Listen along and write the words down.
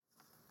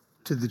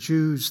to the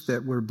Jews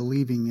that were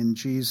believing in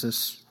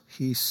Jesus,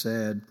 he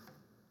said,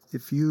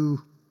 if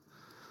you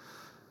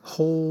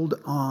hold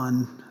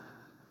on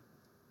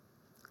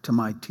to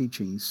my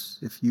teachings,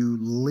 if you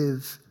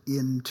live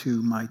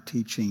into my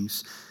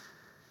teachings,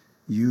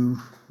 you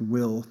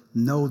will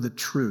know the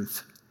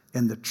truth,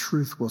 and the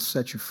truth will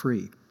set you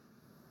free.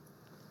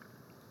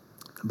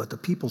 But the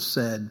people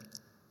said,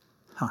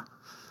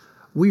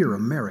 we are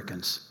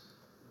Americans.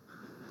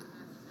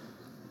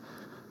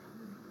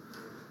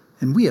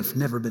 And we have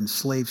never been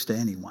slaves to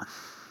anyone.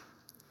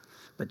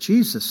 But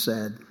Jesus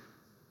said,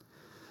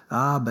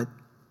 but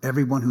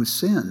everyone who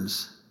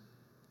sins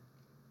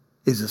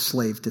is a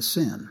slave to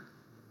sin.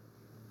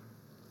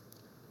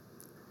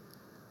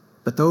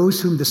 But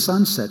those whom the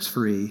Son sets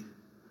free,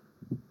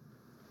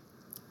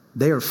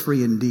 they are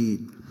free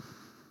indeed.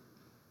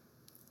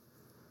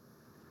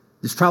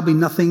 There's probably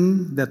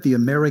nothing that the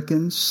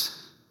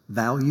Americans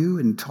value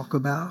and talk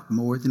about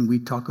more than we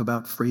talk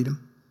about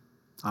freedom.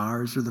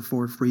 Ours are the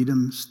four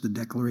freedoms, the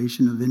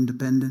Declaration of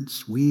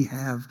Independence. We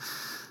have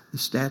the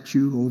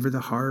statue over the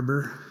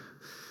harbor.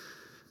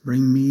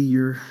 Bring me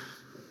your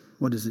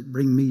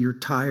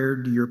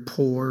tired, your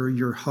poor,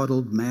 your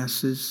huddled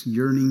masses,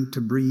 yearning to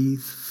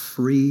breathe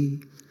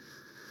free.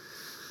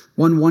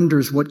 One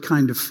wonders what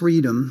kind of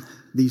freedom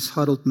these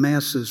huddled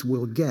masses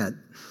will get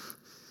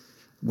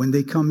when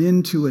they come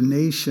into a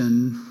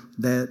nation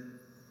that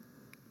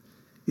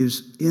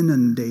is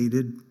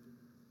inundated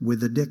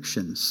with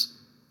addictions,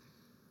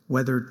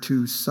 whether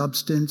to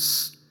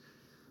substance,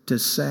 to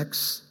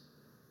sex,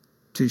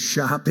 to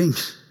shopping,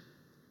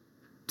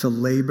 to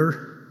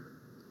labor.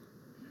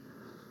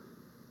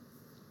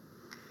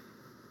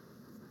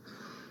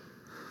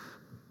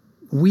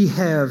 We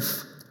have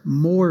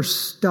more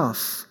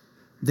stuff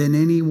than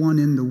anyone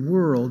in the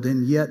world,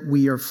 and yet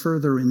we are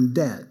further in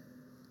debt.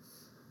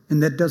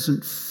 And that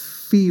doesn't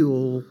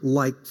feel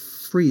like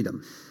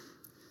freedom.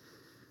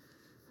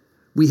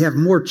 We have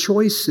more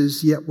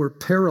choices, yet we're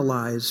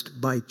paralyzed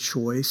by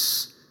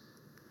choice.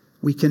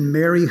 We can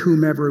marry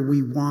whomever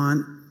we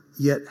want,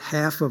 yet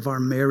half of our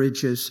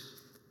marriages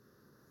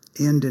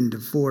end in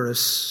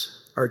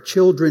divorce. Our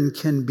children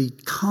can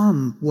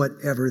become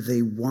whatever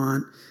they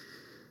want,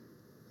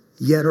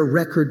 yet a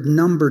record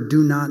number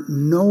do not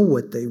know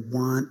what they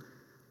want.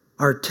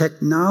 Our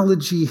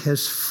technology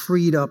has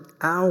freed up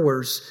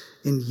hours,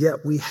 and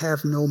yet we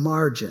have no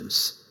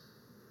margins.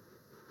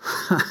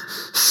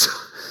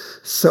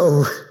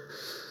 So,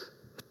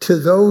 to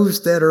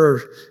those that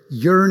are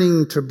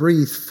yearning to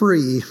breathe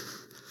free,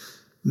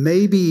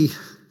 maybe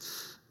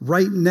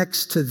right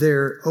next to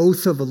their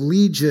oath of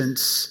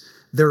allegiance,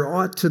 there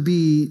ought to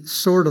be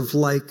sort of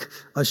like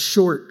a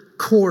short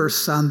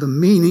course on the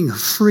meaning of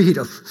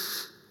freedom.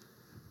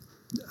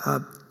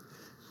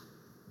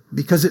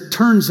 Because it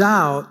turns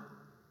out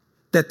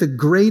that the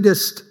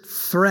greatest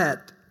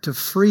threat to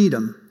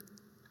freedom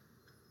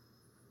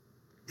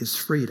is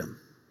freedom.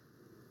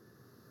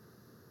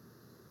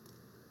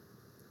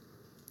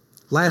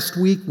 Last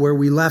week, where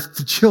we left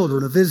the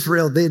children of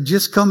Israel, they had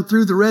just come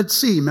through the Red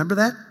Sea. Remember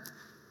that? Do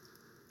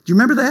you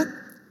remember that?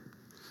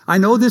 I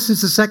know this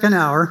is the second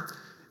hour,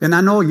 and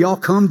I know y'all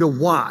come to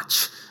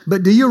watch.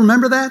 But do you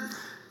remember that?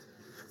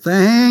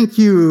 Thank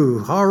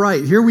you. All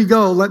right, here we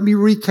go. Let me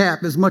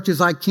recap as much as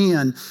I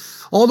can.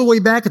 All the way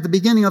back at the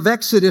beginning of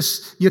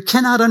Exodus, you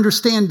cannot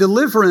understand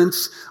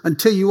deliverance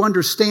until you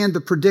understand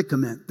the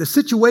predicament. The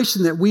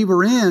situation that we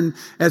were in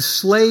as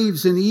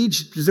slaves in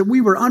Egypt is that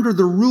we were under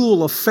the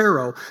rule of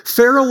Pharaoh.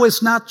 Pharaoh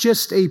is not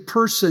just a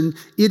person,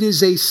 it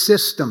is a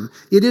system.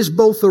 It is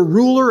both a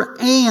ruler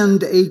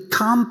and a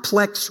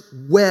complex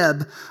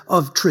web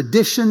of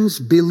traditions,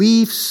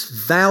 beliefs,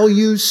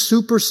 values,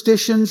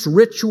 superstitions,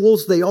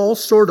 rituals. They all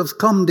sort of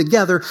come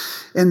together.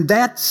 And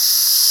that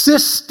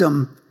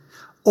system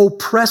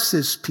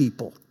oppresses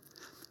people.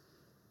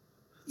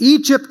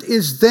 Egypt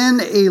is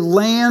then a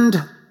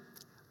land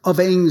of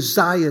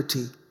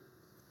anxiety,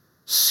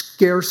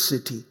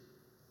 scarcity,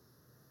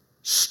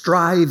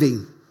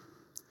 striving,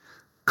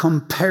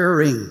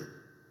 comparing,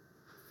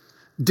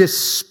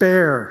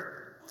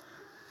 despair.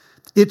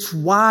 It's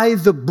why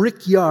the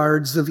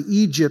brickyards of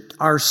Egypt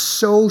are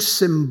so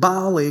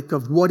symbolic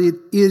of what it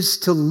is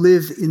to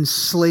live in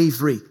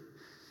slavery.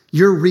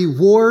 Your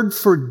reward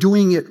for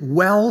doing it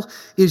well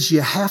is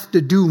you have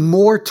to do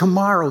more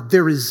tomorrow.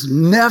 There is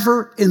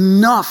never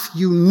enough.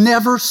 You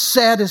never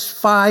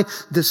satisfy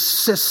the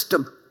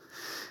system.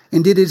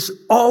 And it is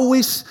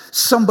always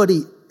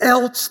somebody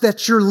else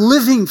that you're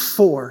living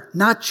for,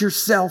 not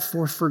yourself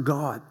or for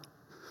God.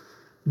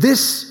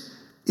 This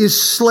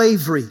is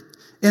slavery.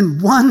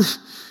 And one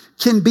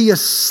can be a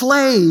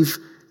slave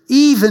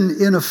even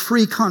in a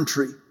free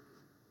country.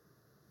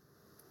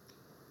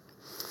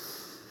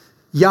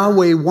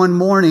 Yahweh one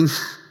morning,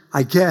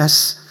 I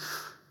guess,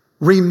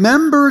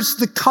 remembers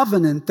the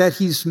covenant that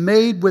he's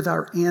made with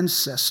our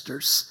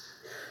ancestors.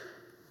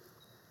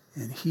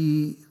 And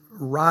he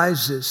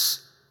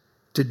rises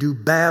to do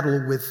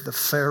battle with the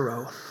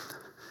Pharaoh.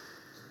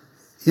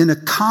 In a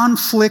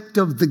conflict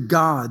of the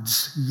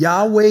gods,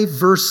 Yahweh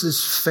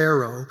versus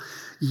Pharaoh,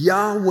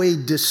 Yahweh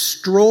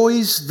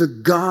destroys the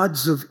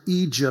gods of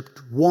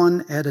Egypt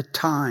one at a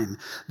time.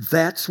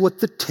 That's what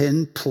the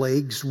 10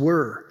 plagues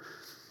were.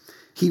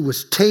 He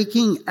was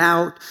taking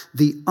out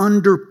the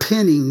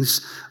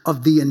underpinnings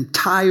of the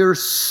entire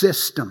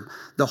system.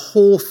 The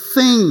whole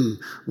thing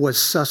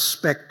was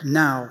suspect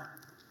now.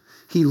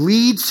 He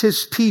leads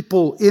his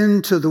people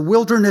into the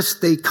wilderness.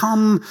 They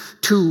come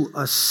to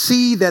a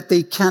sea that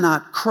they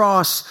cannot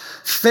cross.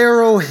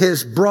 Pharaoh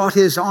has brought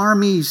his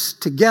armies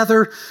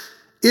together.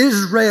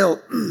 Israel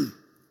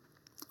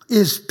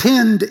is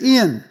pinned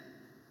in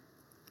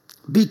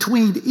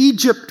between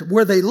Egypt,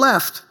 where they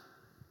left,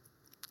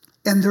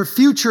 and their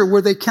future,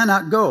 where they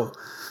cannot go.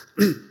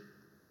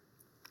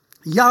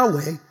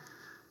 Yahweh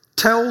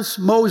tells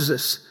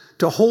Moses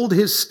to hold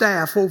his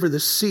staff over the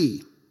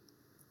sea.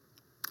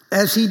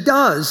 As he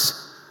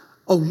does,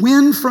 a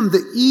wind from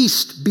the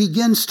east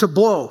begins to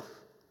blow.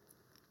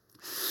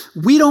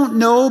 We don't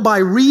know by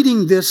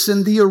reading this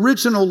in the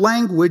original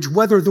language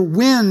whether the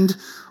wind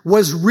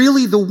was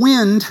really the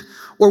wind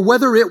or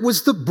whether it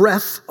was the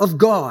breath of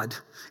God.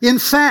 In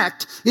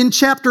fact, in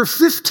chapter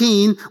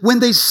 15, when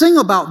they sing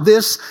about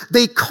this,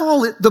 they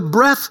call it the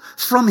breath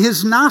from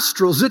his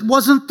nostrils. It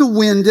wasn't the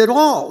wind at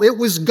all. It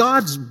was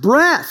God's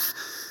breath.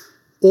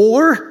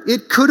 Or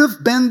it could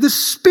have been the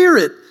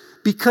Spirit,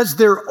 because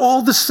they're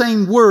all the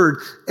same word.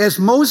 As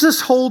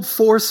Moses holds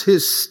forth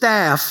his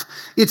staff,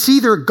 it's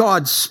either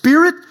God's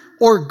Spirit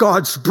or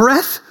God's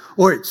breath,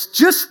 or it's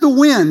just the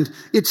wind.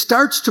 It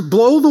starts to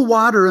blow the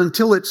water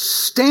until it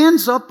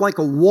stands up like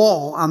a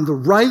wall on the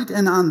right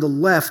and on the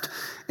left.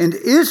 And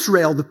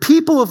Israel, the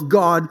people of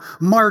God,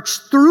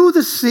 marched through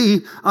the sea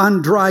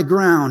on dry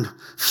ground.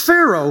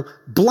 Pharaoh,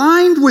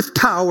 blind with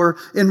power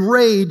and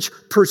rage,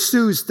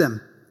 pursues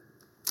them.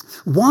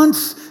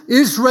 Once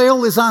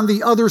Israel is on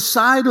the other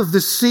side of the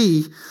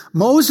sea,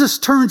 Moses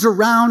turns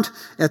around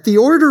at the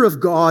order of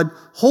God,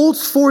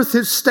 holds forth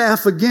his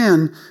staff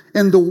again,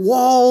 and the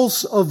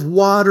walls of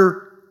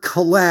water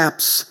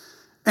collapse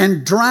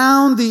and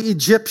drown the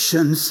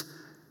Egyptians.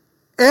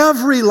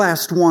 Every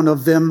last one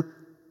of them,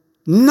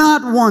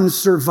 not one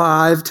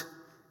survived.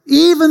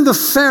 Even the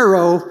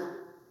Pharaoh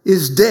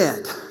is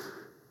dead.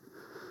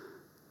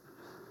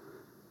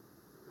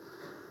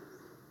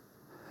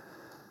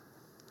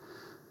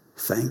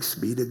 Thanks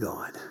be to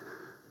God.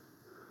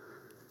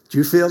 Did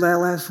you feel that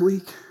last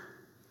week?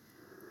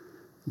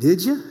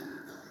 Did you?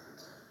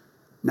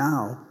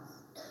 Now,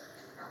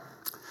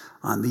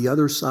 on the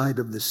other side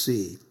of the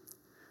sea,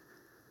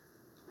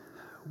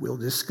 we'll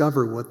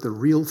discover what the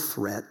real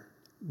threat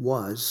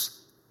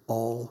was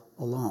all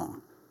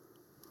along.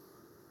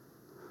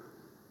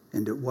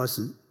 And it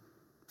wasn't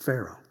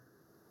Pharaoh.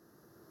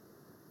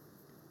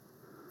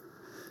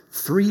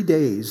 3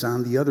 days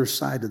on the other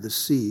side of the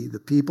sea, the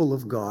people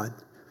of God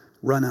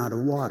run out of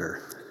water.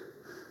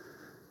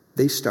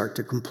 They start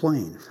to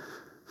complain.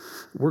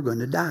 We're going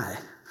to die.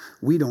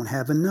 We don't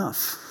have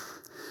enough.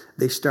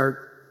 They start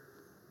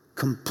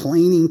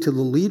complaining to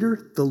the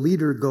leader. The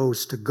leader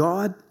goes to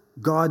God.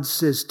 God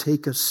says,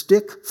 take a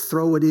stick,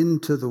 throw it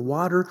into the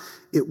water.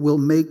 It will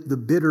make the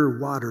bitter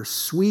water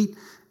sweet,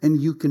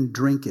 and you can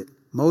drink it.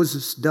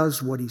 Moses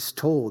does what he's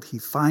told. He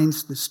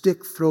finds the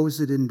stick,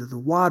 throws it into the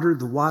water.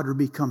 The water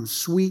becomes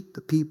sweet.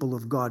 The people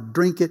of God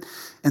drink it,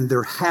 and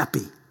they're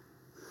happy.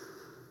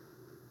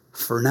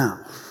 For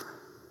now.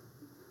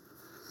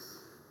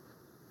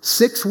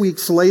 6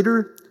 weeks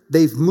later,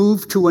 they've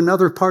moved to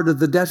another part of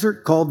the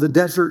desert called the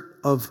Desert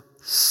of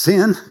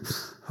Sin,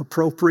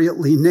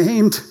 appropriately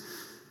named,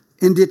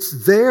 and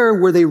it's there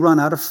where they run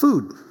out of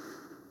food.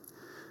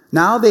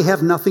 Now they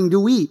have nothing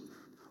to eat.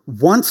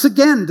 Once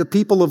again, the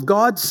people of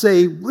God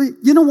say,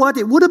 you know what,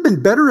 it would have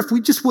been better if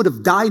we just would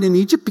have died in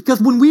Egypt,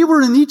 because when we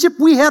were in Egypt,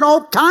 we had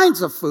all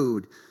kinds of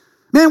food.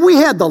 Man, we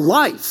had the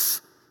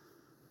life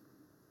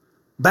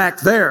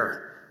back there.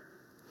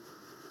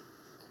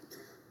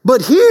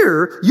 But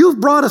here,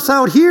 you've brought us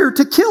out here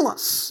to kill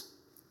us.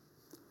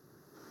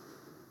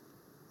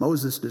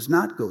 Moses does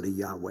not go to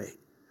Yahweh.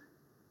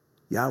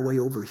 Yahweh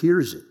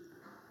overhears it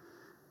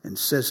and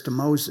says to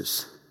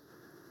Moses,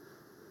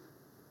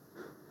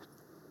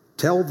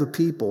 tell the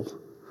people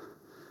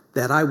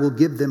that I will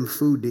give them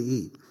food to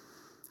eat.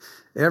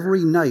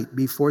 Every night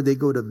before they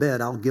go to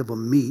bed, I'll give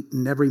them meat,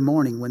 and every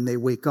morning when they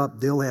wake up,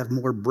 they'll have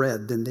more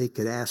bread than they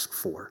could ask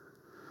for.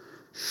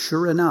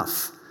 Sure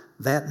enough,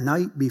 that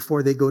night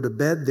before they go to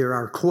bed, there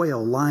are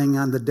quail lying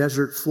on the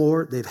desert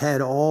floor. They've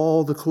had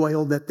all the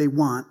quail that they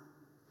want.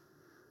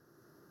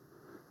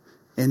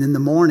 And in the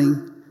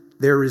morning,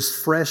 there is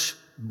fresh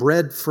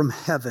bread from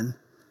heaven,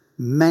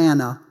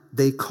 manna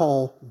they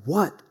call,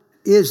 what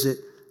is it,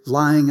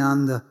 lying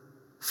on the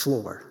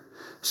floor.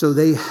 So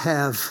they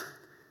have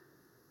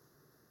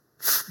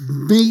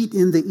meat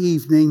in the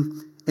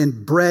evening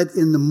and bread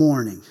in the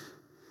morning.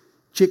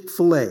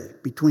 Chick-fil-A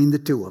between the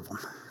two of them.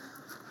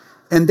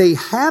 And they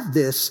have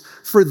this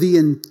for the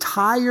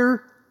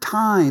entire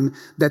time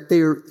that they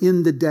are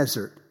in the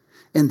desert.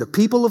 And the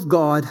people of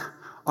God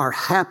are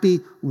happy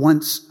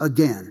once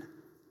again.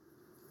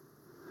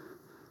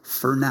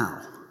 For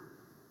now.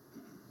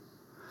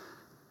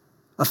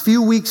 A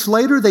few weeks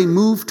later, they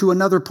moved to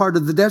another part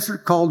of the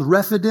desert called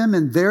Rephidim,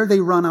 and there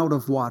they run out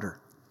of water.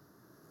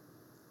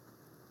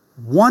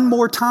 One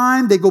more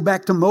time, they go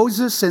back to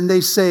Moses and they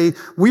say,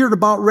 we're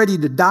about ready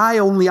to die,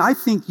 only I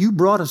think you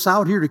brought us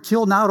out here to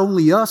kill not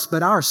only us,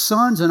 but our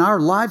sons and our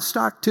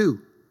livestock too.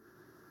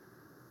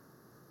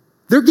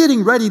 They're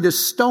getting ready to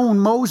stone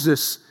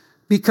Moses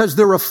because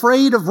they're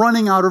afraid of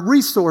running out of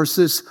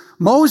resources.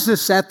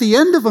 Moses, at the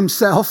end of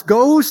himself,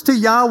 goes to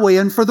Yahweh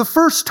and for the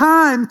first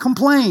time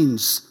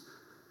complains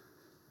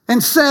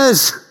and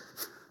says,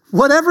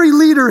 what every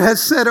leader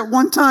has said at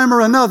one time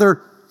or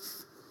another,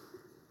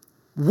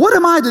 what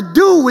am I to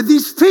do with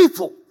these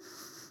people?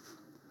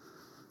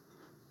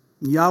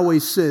 And Yahweh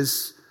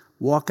says,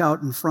 walk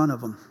out in front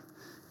of them.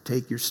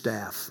 Take your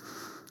staff.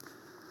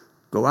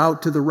 Go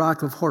out to the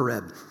rock of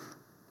Horeb.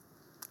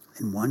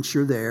 And once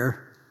you're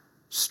there,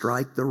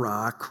 strike the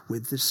rock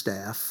with the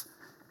staff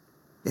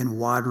and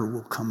water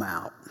will come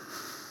out.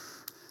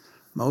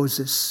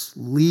 Moses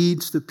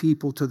leads the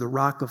people to the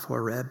rock of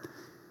Horeb.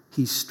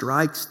 He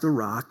strikes the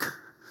rock.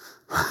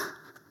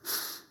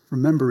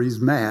 Remember, he's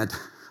mad.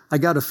 I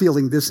got a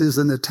feeling this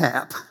isn't a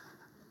tap.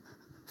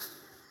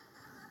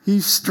 He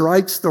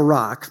strikes the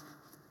rock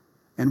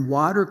and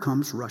water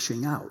comes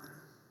rushing out.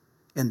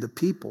 And the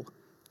people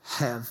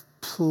have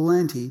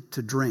plenty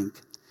to drink.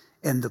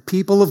 And the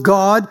people of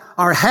God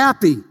are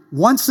happy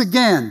once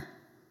again.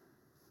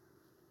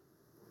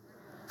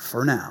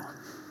 For now.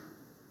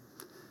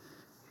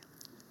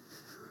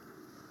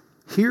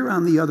 Here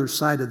on the other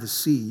side of the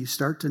sea, you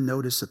start to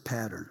notice a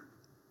pattern.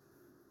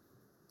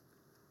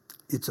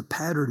 It's a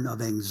pattern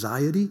of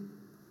anxiety,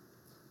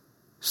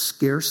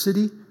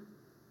 scarcity,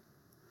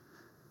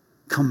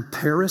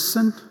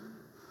 comparison.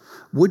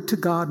 Would to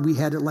God we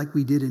had it like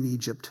we did in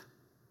Egypt.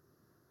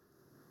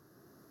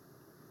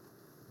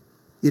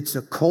 It's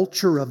a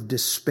culture of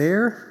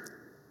despair.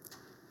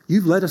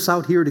 You've led us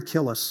out here to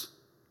kill us.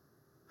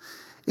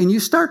 And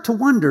you start to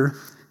wonder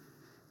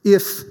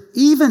if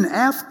even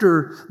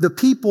after the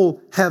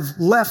people have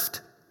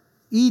left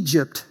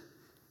Egypt,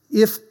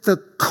 if the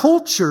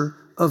culture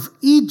of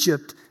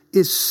Egypt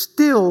is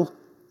still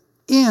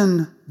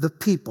in the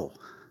people.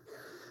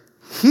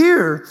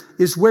 Here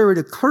is where it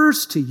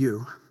occurs to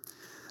you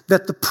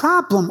that the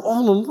problem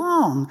all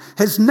along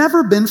has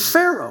never been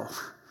Pharaoh.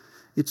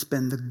 It's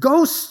been the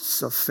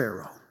ghosts of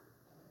Pharaoh.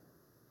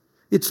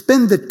 It's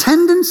been the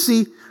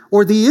tendency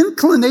or the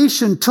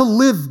inclination to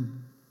live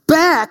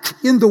back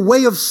in the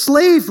way of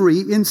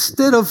slavery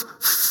instead of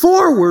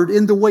forward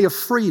in the way of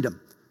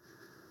freedom.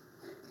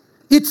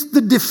 It's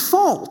the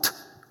default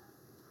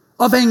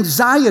of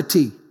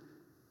anxiety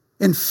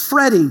and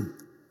fretting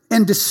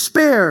and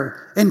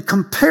despair and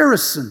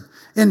comparison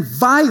and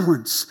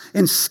violence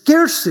and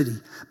scarcity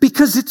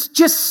because it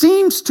just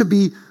seems to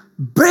be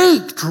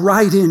baked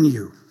right in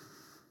you.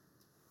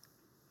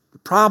 The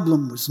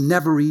problem was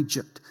never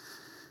Egypt.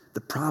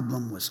 The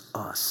problem was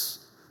us.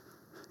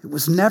 It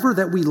was never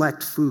that we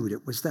lacked food.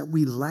 It was that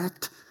we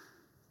lacked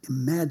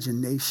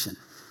imagination.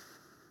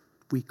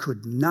 We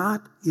could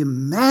not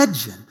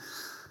imagine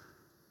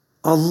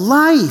a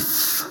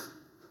life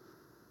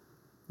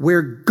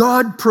where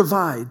God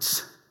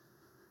provides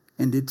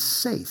and it's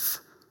safe.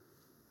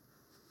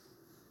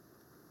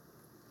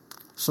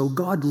 So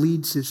God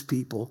leads his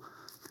people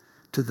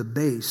to the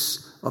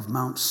base of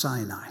Mount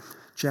Sinai,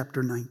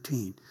 chapter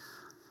 19.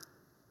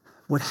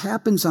 What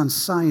happens on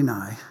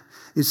Sinai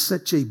is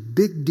such a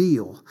big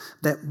deal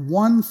that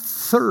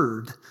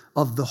 1/3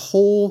 of the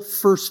whole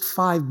first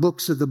 5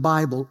 books of the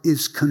Bible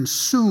is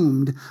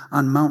consumed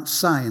on Mount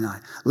Sinai.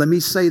 Let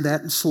me say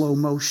that in slow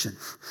motion.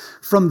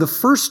 From the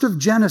first of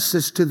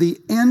Genesis to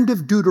the end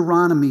of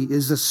Deuteronomy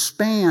is a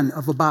span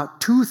of about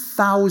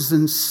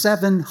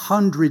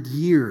 2,700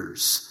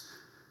 years.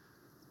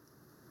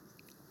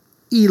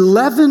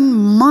 11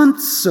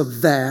 months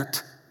of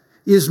that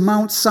is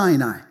Mount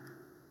Sinai.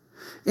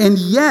 And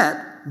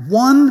yet,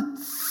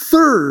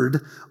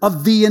 1/3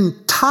 of the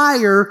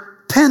entire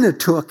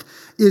Pentateuch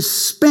is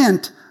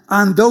spent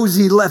on those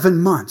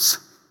 11 months.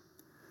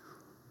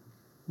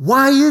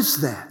 Why is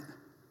that?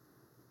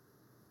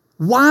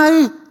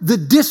 Why the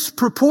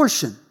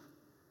disproportion?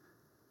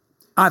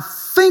 I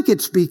think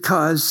it's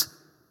because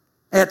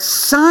at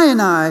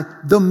Sinai,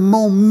 the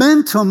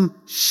momentum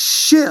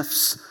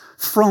shifts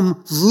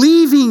from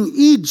leaving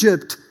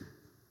Egypt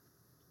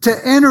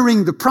to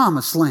entering the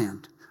promised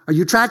land. Are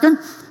you tracking?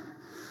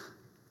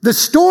 The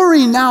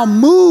story now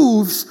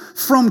moves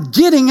from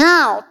getting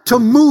out to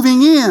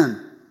moving in.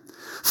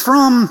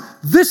 From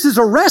this is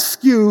a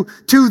rescue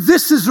to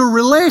this is a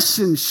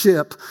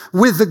relationship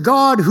with the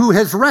God who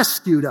has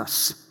rescued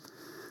us.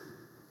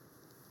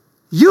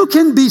 You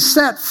can be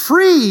set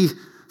free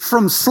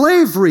from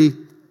slavery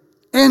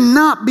and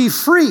not be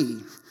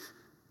free.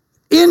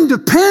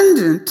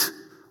 Independent,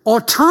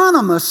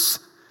 autonomous,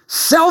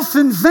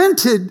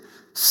 self-invented,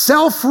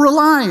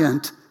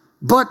 self-reliant,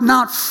 but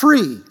not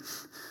free.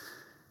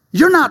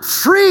 You're not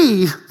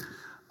free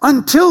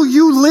until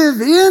you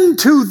live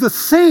into the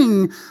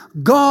thing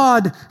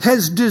God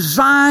has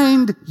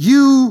designed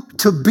you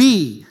to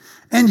be.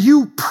 and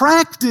you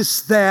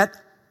practice that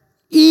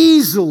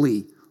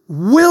easily,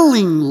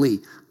 willingly,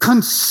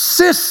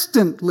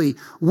 consistently,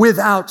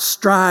 without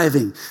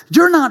striving.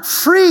 You're not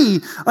free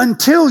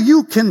until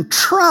you can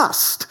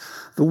trust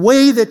the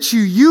way that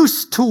you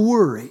used to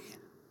worry.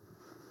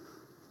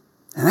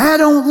 And that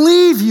don't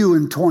leave you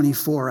in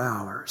 24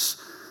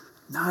 hours,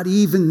 not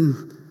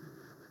even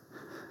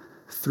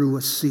through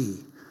a sea.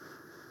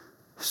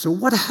 So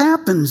what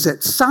happens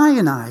at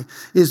Sinai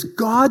is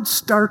God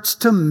starts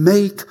to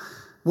make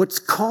what's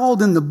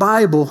called in the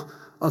Bible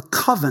a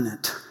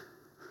covenant.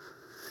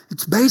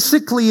 It's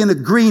basically an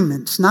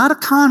agreement. It's not a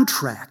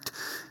contract.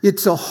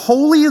 It's a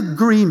holy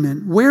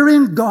agreement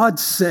wherein God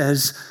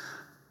says,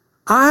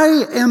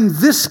 I am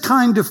this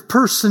kind of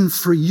person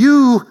for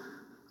you.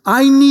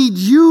 I need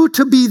you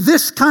to be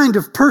this kind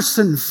of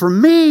person for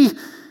me.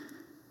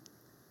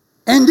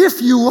 And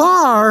if you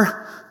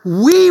are,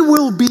 we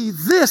will be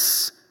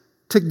this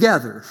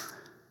together.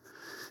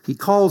 He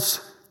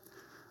calls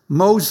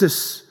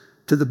Moses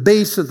to the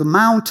base of the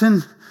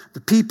mountain.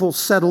 The people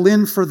settle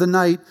in for the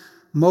night.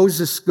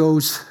 Moses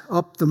goes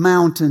up the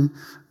mountain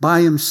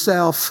by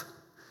himself,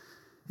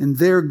 and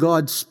there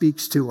God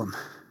speaks to him.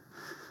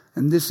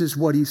 And this is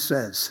what he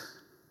says.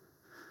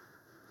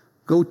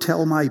 Go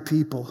tell my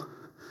people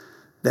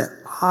that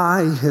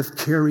I have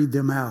carried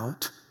them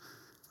out.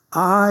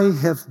 I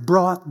have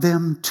brought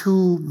them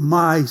to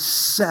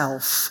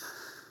myself.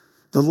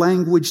 The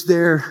language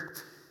there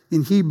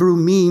in Hebrew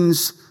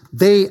means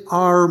they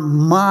are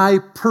my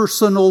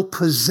personal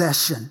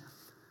possession.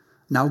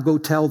 Now go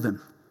tell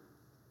them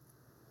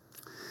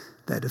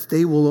that if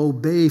they will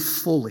obey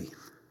fully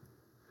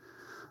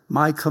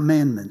my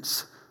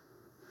commandments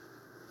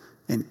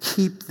and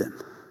keep them,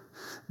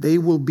 they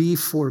will be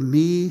for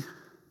me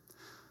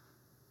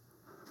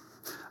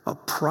a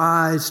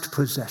prized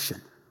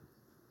possession.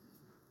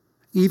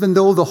 Even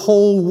though the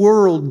whole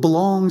world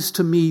belongs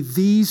to me,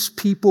 these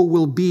people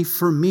will be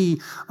for me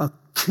a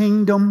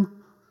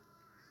kingdom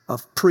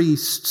of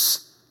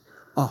priests,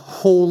 a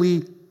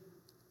holy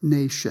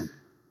nation.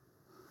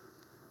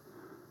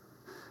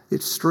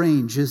 It's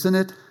strange, isn't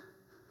it?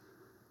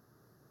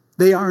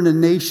 They aren't a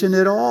nation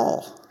at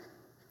all.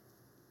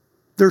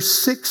 There's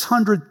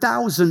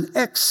 600,000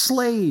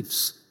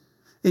 ex-slaves,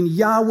 and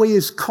Yahweh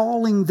is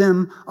calling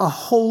them a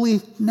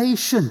holy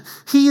nation.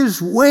 He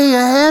is way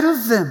ahead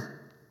of them.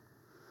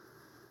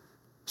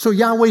 So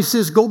Yahweh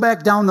says, go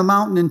back down the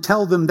mountain and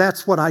tell them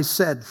that's what I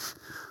said.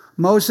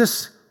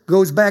 Moses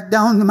goes back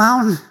down the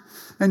mountain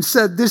and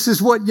said, this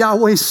is what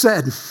Yahweh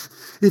said.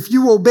 If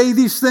you obey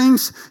these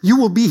things, you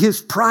will be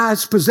his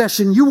prized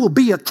possession. You will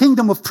be a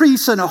kingdom of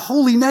priests and a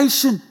holy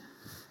nation.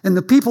 And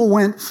the people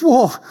went,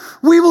 whoa,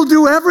 we will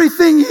do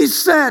everything he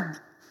said.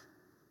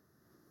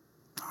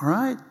 All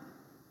right.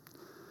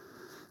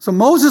 So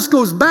Moses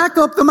goes back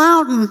up the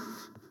mountain,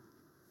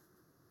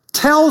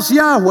 tells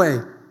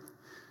Yahweh.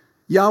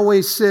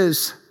 Yahweh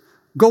says,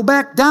 go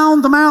back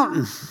down the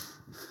mountain.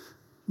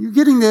 You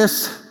getting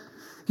this?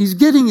 He's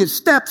getting his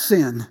steps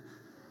in.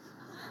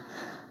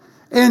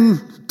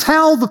 And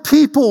tell the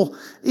people,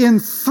 in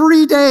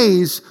 3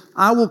 days,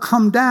 I will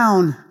come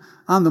down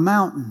on the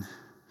mountain.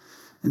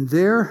 And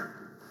there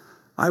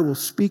I will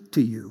speak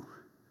to you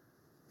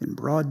in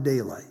broad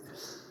daylight,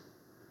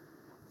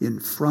 in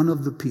front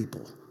of the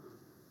people.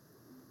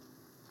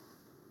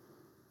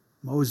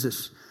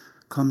 Moses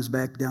comes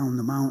back down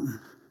the mountain,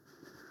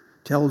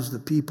 tells the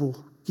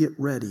people, get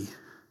ready.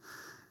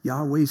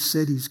 Yahweh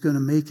said he's going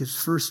to make his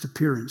first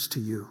appearance to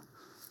you.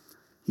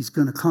 He's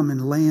going to come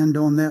and land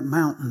on that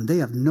mountain. They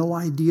have no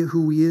idea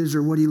who he is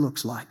or what he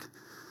looks like.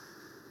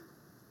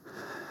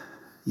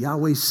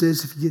 Yahweh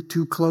says if you get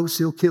too close,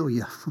 he'll kill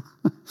you.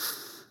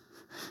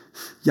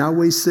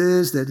 Yahweh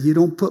says that if you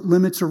don't put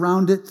limits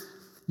around it,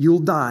 you'll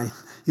die.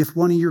 If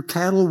one of your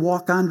cattle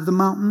walk onto the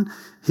mountain,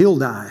 he'll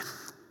die.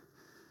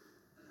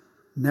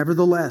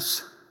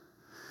 Nevertheless,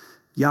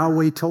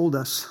 Yahweh told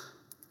us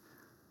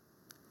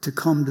to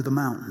come to the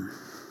mountain.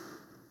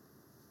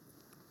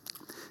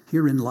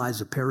 Herein lies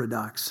a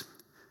paradox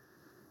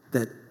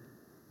that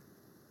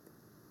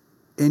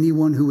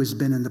anyone who has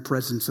been in the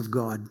presence of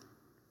God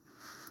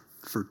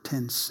for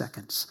 10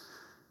 seconds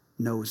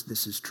knows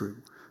this is true.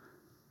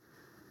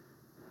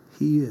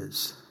 He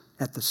is,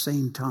 at the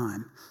same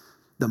time,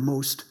 the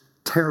most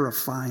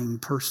terrifying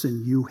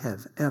person you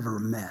have ever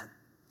met.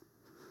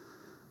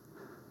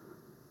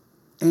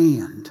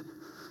 And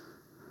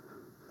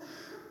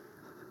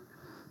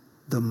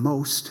the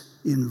most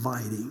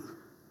inviting,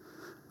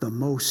 the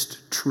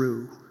most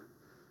true,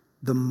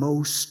 the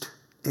most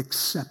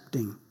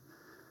accepting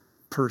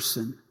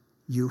person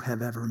you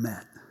have ever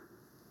met.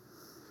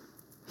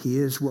 He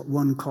is what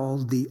one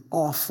calls the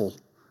awful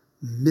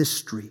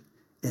mystery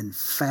and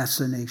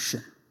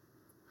fascination.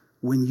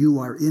 When you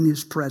are in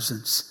his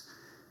presence,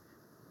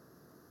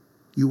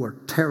 you are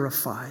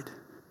terrified,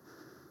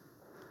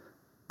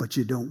 but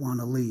you don't want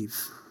to leave.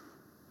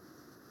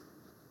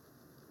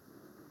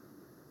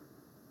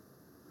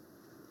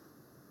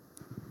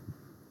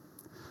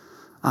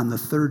 On the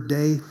third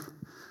day,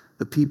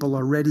 the people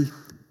are ready.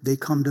 They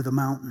come to the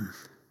mountain.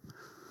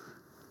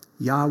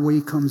 Yahweh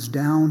comes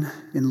down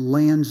and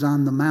lands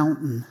on the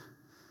mountain,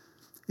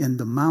 and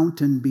the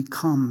mountain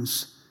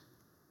becomes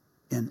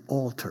an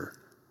altar.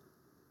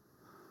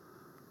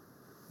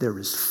 There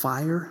is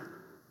fire,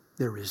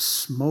 there is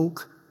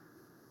smoke,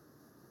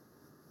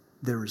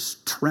 there is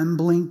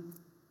trembling.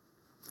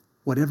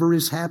 Whatever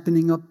is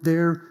happening up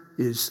there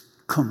is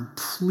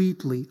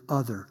completely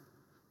other.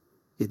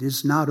 It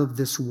is not of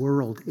this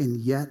world, and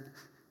yet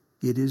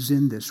it is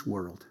in this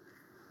world.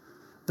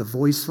 The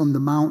voice from the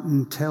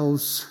mountain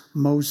tells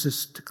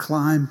Moses to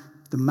climb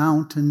the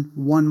mountain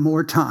one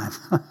more time.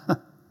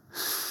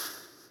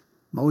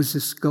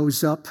 Moses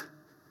goes up,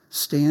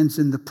 stands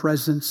in the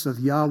presence of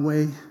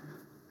Yahweh,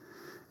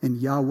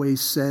 and Yahweh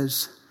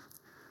says,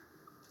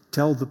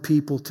 tell the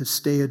people to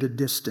stay at a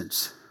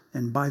distance.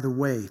 And by the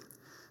way,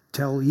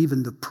 tell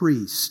even the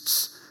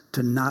priests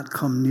to not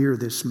come near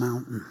this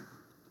mountain.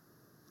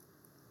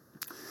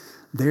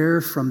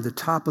 There, from the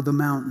top of the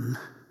mountain,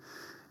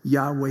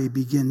 Yahweh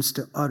begins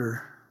to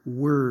utter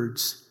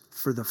words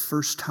for the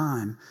first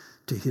time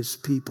to his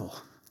people.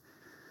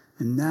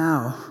 And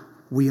now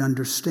we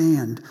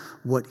understand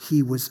what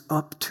he was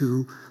up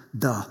to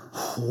the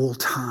whole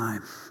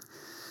time.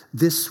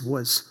 This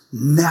was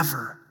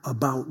never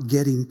about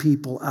getting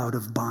people out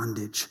of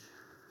bondage.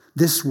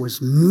 This was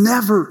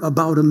never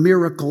about a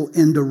miracle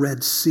in the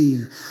Red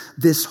Sea.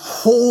 This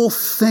whole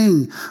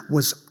thing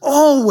was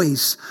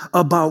always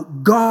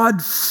about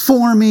God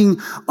forming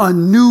a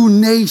new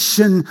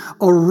nation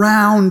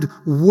around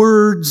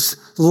words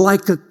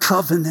like a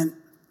covenant.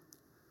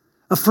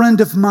 A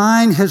friend of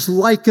mine has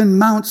likened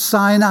Mount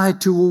Sinai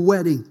to a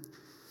wedding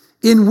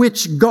in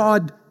which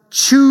God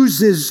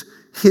chooses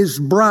his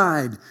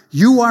bride.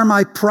 You are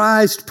my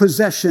prized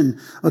possession,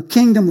 a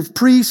kingdom of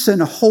priests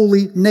and a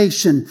holy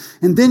nation.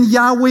 And then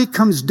Yahweh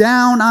comes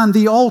down on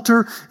the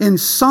altar and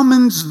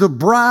summons the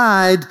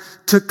bride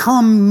to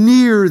come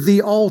near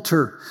the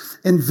altar.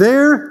 And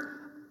there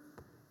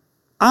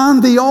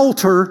on the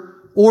altar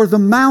or the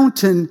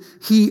mountain,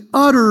 he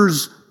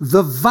utters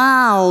the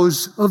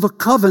vows of a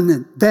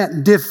covenant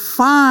that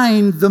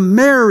define the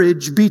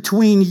marriage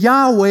between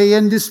Yahweh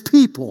and his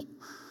people.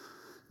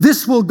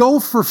 This will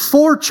go for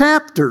 4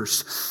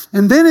 chapters.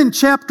 And then in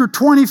chapter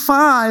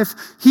 25,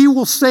 he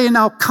will say,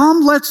 now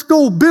come, let's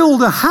go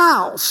build a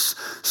house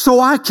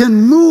so I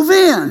can move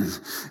in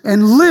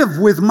and live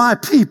with my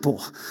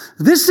people.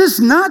 This is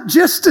not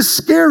just a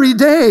scary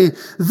day.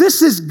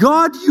 This is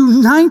God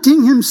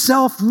uniting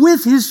himself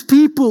with his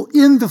people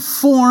in the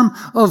form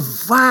of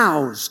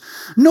vows.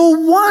 No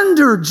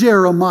wonder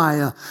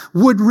Jeremiah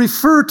would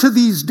refer to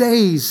these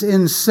days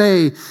and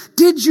say,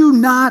 did you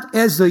not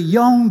as a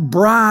young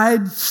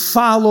bride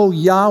follow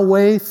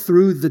Yahweh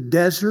through the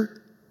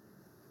desert?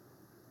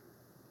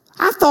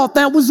 I thought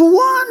that was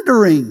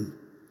wandering.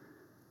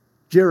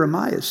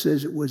 Jeremiah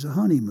says it was a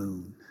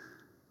honeymoon.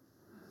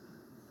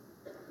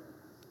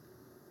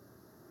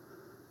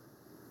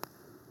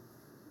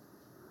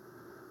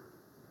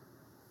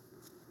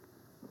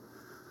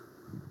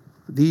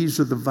 These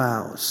are the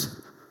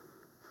vows.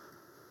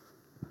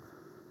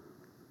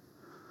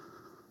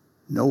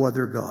 No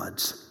other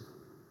gods.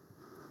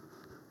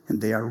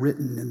 And they are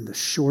written in the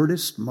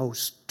shortest,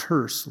 most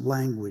terse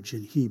language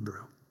in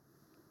Hebrew.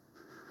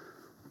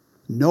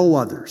 No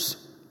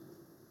others.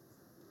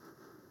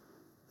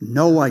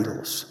 No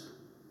idols.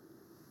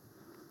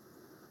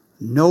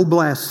 No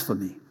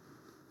blasphemy.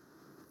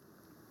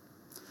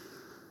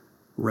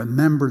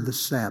 Remember the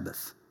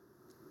Sabbath.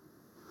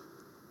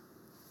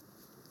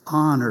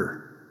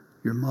 Honor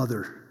your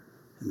mother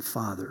and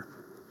father.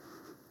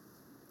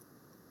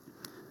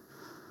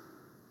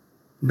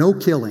 No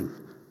killing.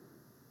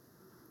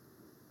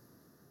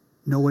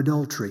 No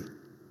adultery.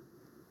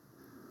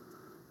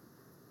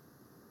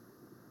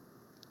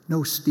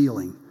 No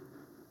stealing.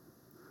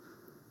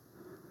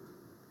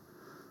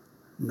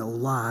 No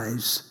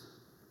lies.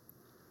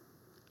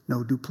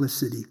 No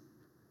duplicity.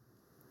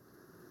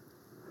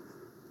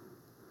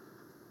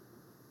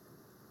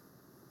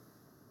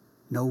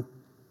 No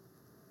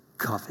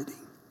coveting.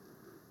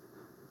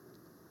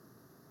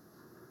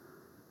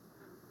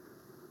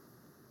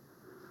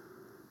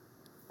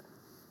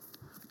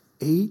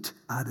 Eight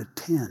out of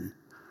 10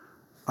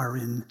 are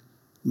in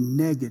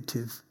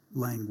negative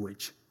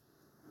language.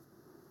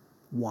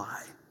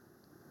 Why?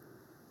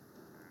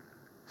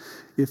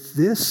 If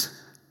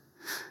this,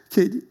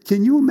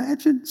 can you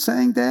imagine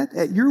saying that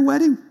at your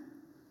wedding?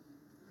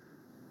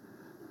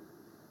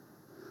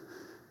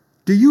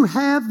 Do you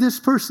have this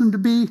person to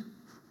be?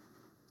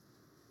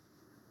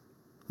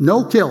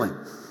 No killing.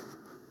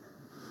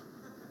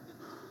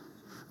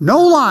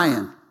 No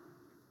lying.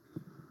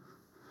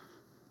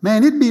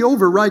 Man, it'd be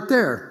over right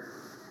there.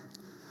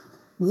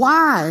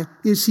 Why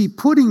is he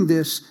putting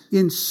this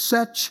in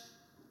such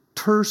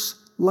terse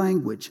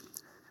language?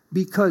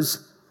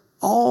 Because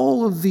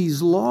all of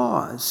these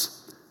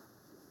laws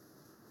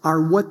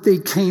are what they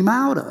came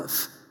out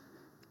of.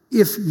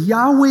 If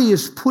Yahweh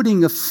is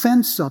putting a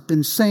fence up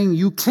and saying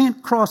you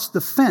can't cross the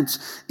fence,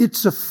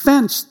 it's a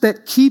fence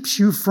that keeps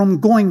you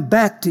from going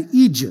back to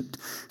Egypt.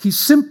 He's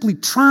simply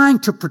trying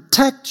to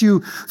protect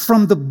you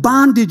from the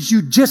bondage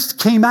you just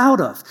came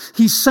out of.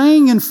 He's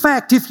saying, in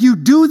fact, if you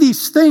do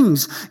these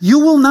things, you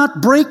will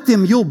not break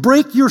them. You'll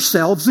break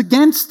yourselves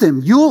against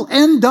them. You'll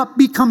end up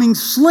becoming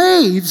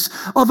slaves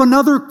of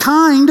another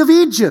kind of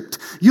Egypt.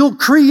 You'll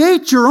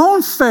create your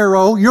own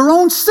Pharaoh, your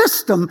own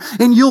system,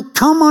 and you'll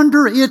come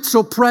under its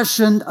oppression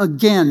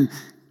again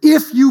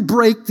if you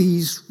break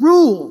these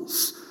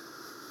rules.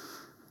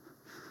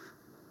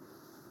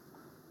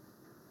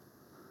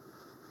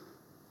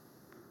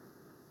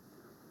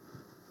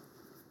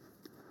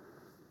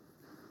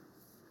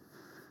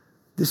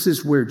 This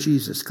is where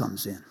Jesus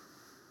comes in.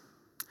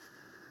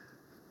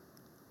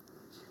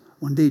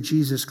 One day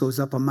Jesus goes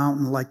up a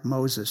mountain like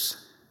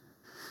Moses,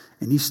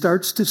 and he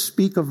starts to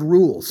speak of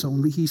rules,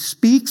 only he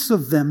speaks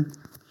of them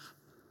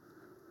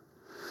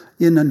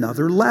in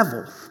another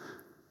level.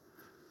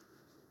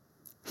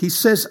 He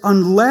says,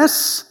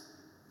 unless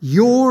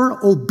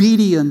your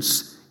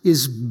obedience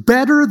is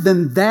better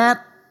than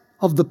that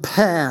of the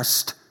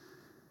past,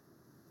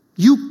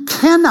 you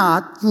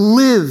cannot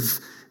live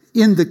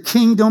in the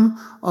kingdom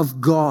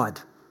of God.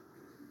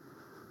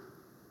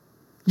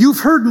 You've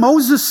heard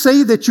Moses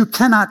say that you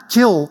cannot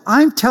kill.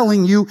 I'm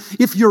telling you,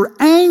 if you're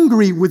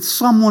angry with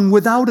someone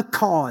without a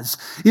cause,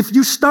 if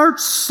you start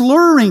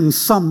slurring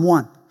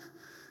someone,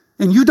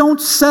 and you don't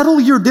settle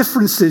your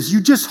differences,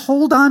 you just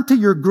hold on to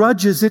your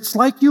grudges, it's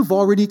like you've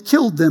already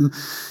killed them.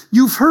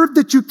 You've heard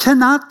that you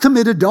cannot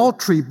commit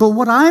adultery, but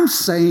what I'm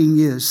saying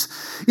is,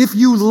 if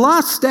you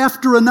lust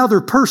after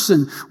another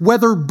person,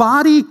 whether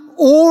body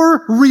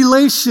or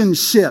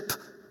relationship,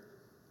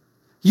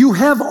 you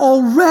have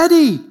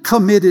already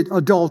committed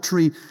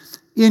adultery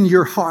in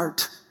your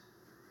heart.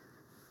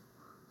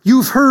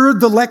 You've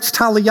heard the lex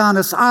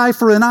talionis, eye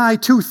for an eye,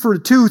 tooth for a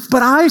tooth,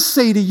 but I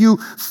say to you,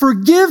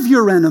 forgive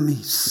your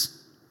enemies.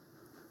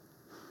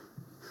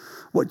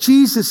 What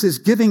Jesus is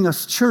giving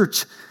us,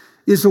 church,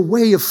 is a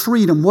way of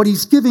freedom. What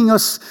he's giving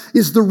us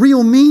is the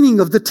real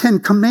meaning of the Ten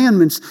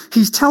Commandments.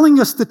 He's telling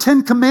us the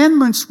Ten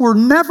Commandments were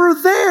never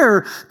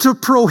there to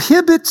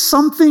prohibit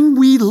something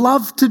we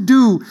love to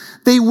do.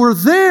 They were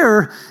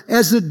there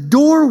as a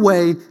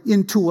doorway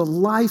into a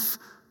life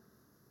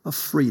of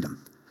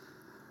freedom.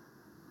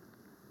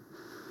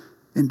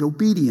 And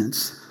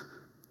obedience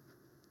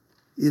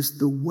is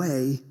the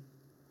way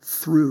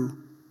through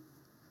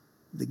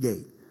the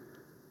gate.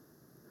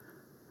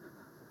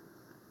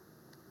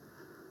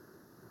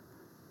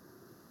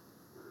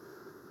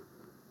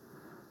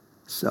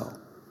 So,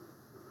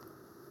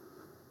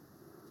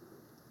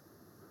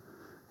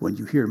 when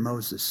you hear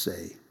Moses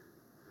say,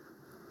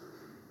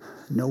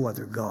 no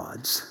other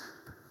gods,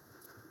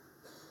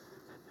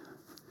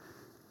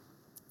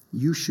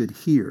 you should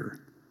hear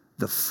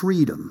the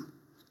freedom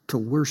to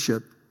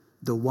worship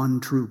the one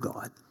true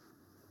God.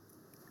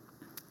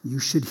 You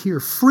should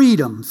hear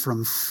freedom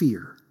from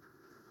fear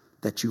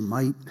that you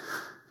might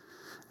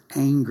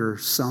anger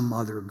some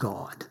other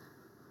God,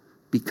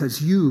 because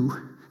you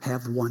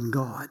have one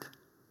God.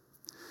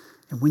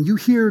 And when you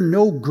hear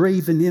no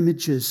graven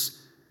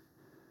images,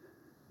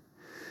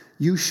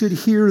 you should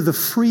hear the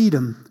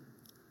freedom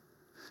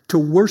to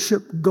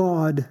worship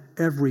God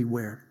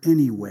everywhere,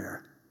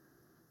 anywhere.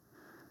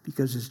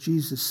 Because as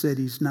Jesus said,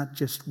 he's not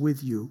just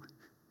with you,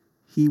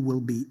 he will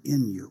be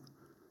in you.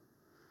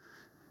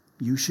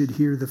 You should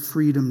hear the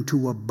freedom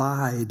to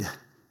abide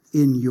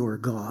in your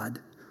God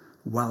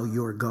while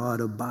your God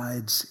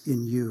abides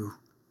in you.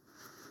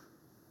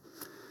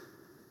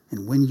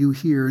 And when you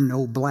hear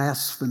no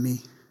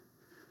blasphemy,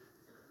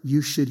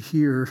 you should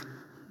hear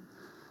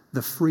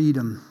the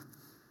freedom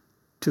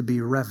to be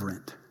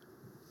reverent.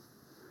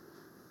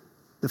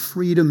 The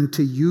freedom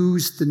to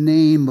use the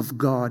name of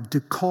God, to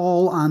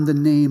call on the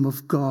name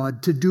of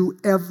God, to do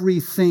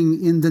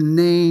everything in the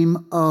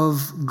name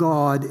of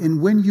God.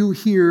 And when you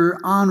hear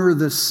honor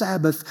the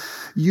Sabbath,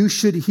 you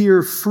should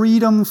hear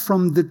freedom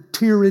from the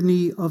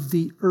tyranny of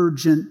the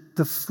urgent,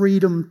 the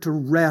freedom to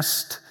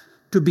rest,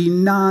 to be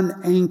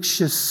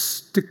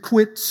non-anxious, to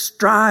quit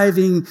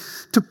striving,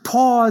 to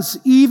pause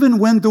even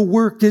when the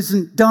work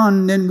isn't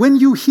done. And when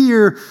you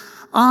hear,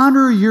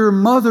 honor your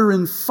mother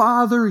and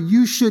father,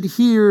 you should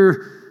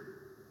hear,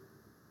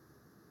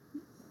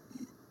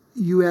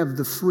 you have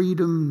the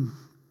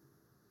freedom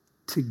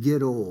to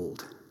get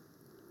old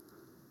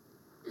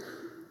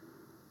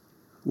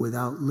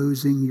without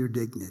losing your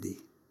dignity.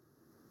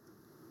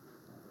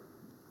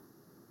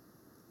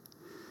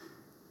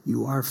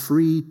 You are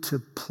free to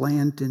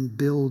plant and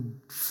build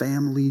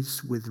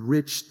families with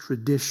rich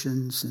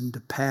traditions and to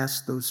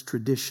pass those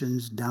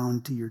traditions down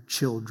to your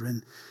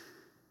children.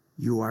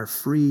 You are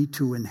free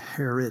to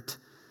inherit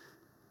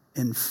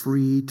and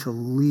free to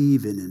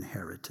leave an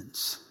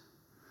inheritance.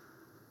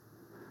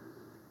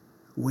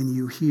 When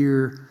you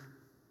hear,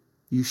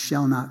 you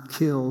shall not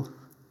kill,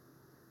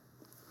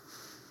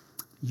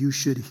 you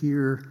should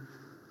hear,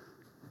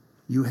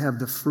 you have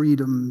the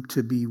freedom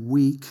to be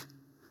weak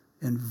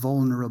and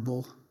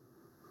vulnerable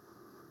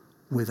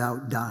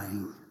without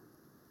dying.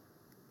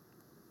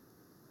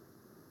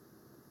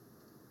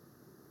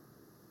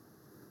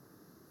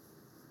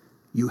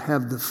 You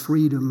have the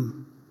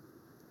freedom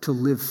to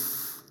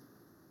live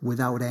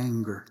without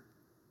anger,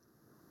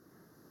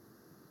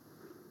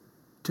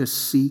 to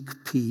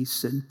seek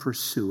peace and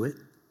pursue it,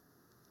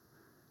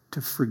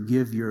 to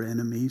forgive your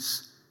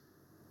enemies.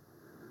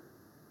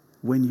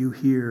 When you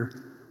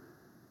hear,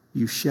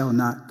 "You shall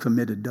not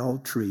commit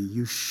adultery,"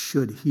 you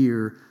should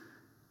hear,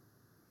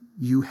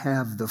 you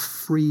have the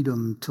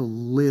freedom to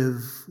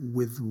live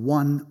with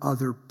one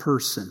other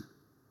person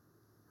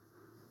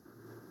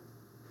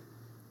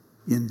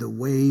in the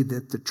way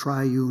that the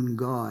triune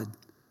God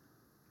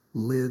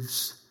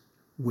lives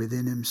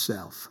within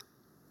himself.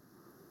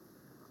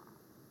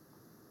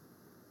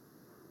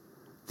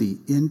 The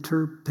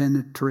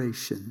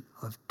interpenetration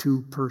of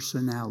two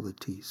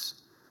personalities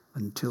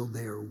until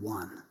they are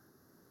one.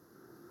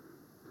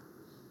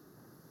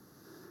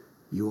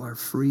 You are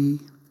free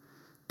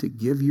to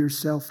give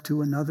yourself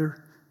to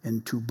another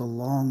and to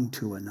belong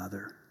to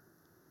another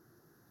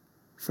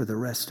for the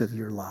rest of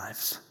your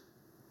lives.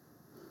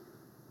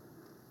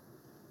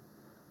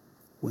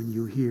 When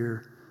you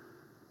hear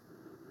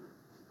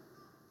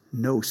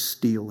no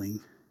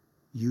stealing,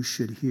 you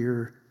should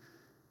hear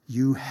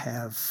you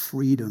have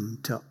freedom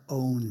to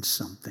own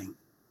something.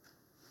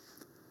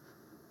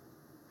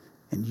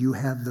 And you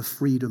have the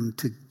freedom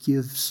to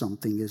give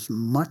something as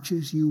much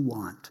as you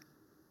want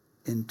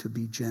and to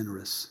be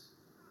generous.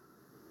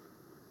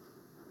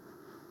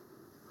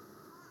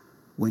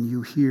 When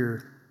you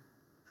hear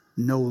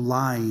no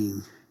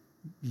lying,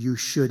 you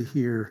should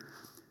hear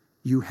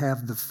you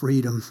have the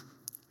freedom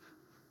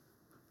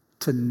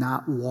to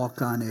not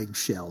walk on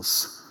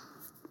eggshells,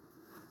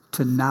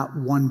 to not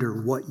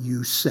wonder what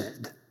you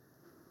said.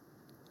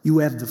 You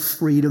have the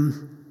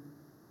freedom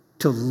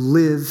to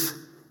live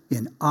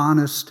in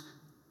honest,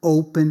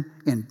 open,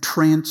 and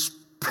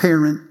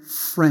transparent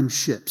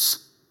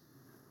friendships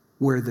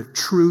where the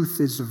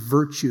truth is a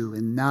virtue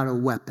and not a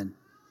weapon.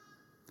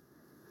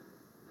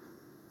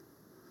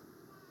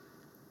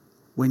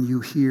 When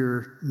you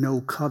hear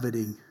no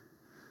coveting,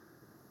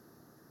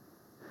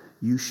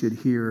 you should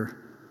hear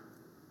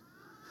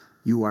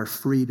you are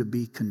free to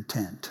be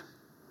content.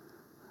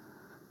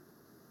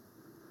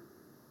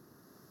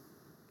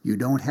 You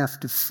don't have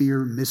to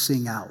fear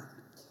missing out.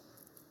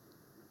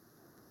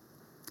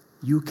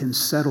 You can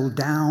settle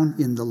down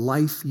in the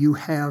life you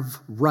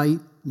have right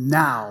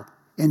now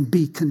and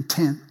be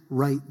content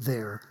right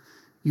there.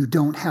 You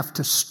don't have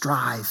to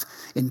strive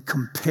and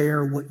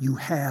compare what you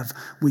have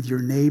with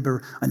your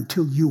neighbor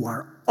until you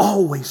are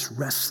always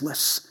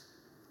restless.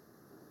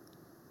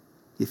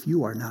 If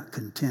you are not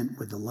content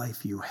with the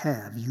life you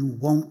have, you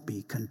won't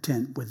be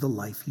content with the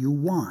life you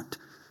want.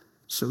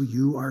 So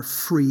you are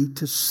free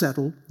to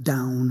settle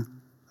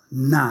down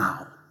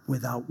now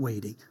without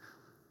waiting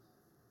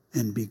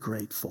and be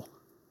grateful.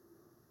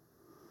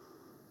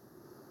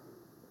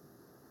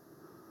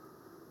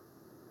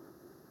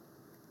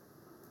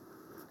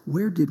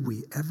 Where did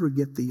we ever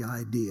get the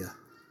idea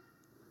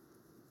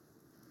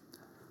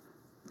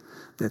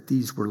that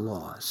these were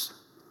laws?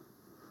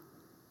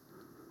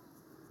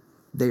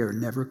 They are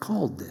never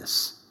called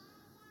this.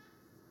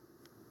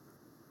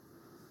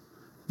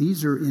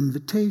 These are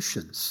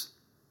invitations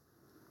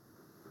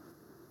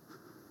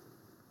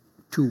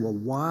to a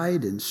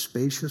wide and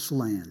spacious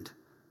land.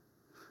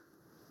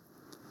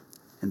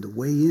 And the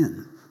way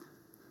in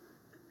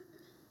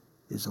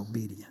is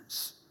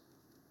obedience.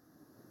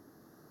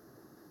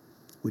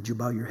 Would you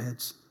bow your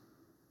heads?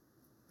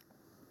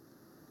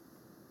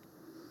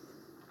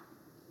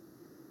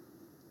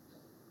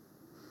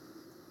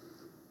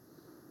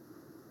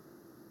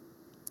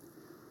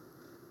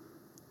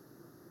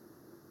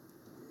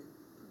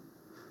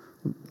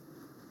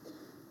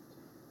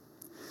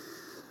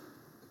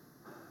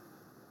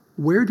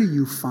 Where do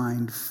you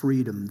find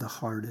freedom the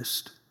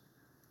hardest?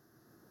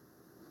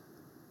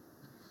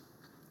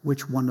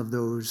 Which one of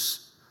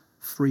those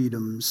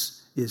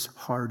freedoms is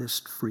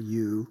hardest for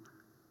you?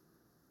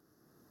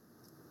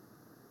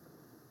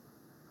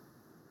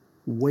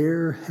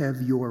 Where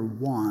have your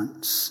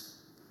wants,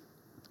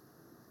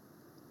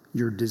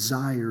 your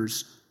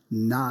desires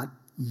not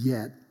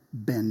yet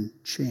been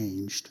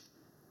changed?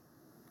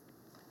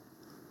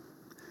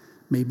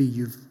 Maybe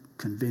you've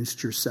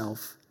convinced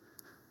yourself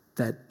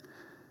that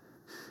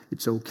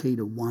it's okay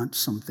to want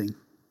something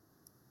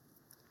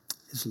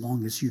as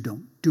long as you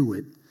don't do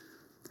it.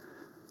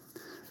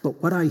 But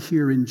what I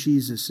hear in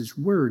Jesus'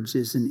 words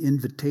is an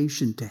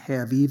invitation to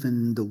have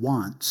even the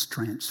wants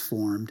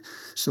transformed.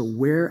 So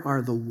where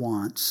are the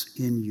wants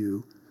in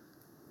you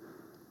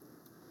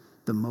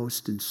the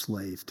most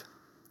enslaved?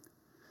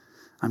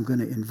 I'm going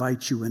to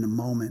invite you in a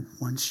moment,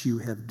 once you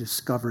have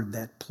discovered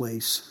that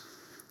place.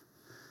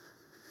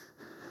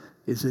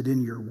 Is it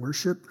in your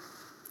worship?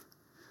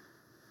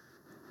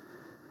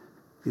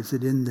 Is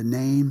it in the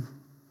name?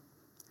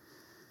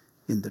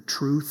 In the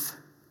truth?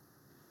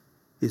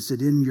 Is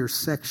it in your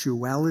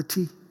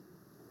sexuality?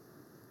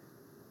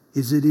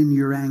 Is it in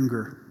your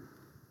anger?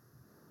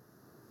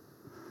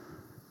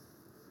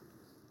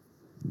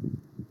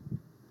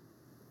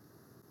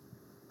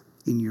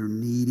 in your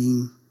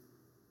needing,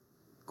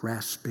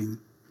 grasping?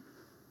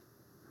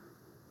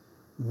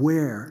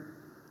 Where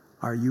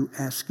are you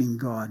asking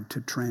God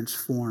to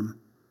transform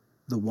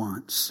the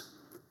wants?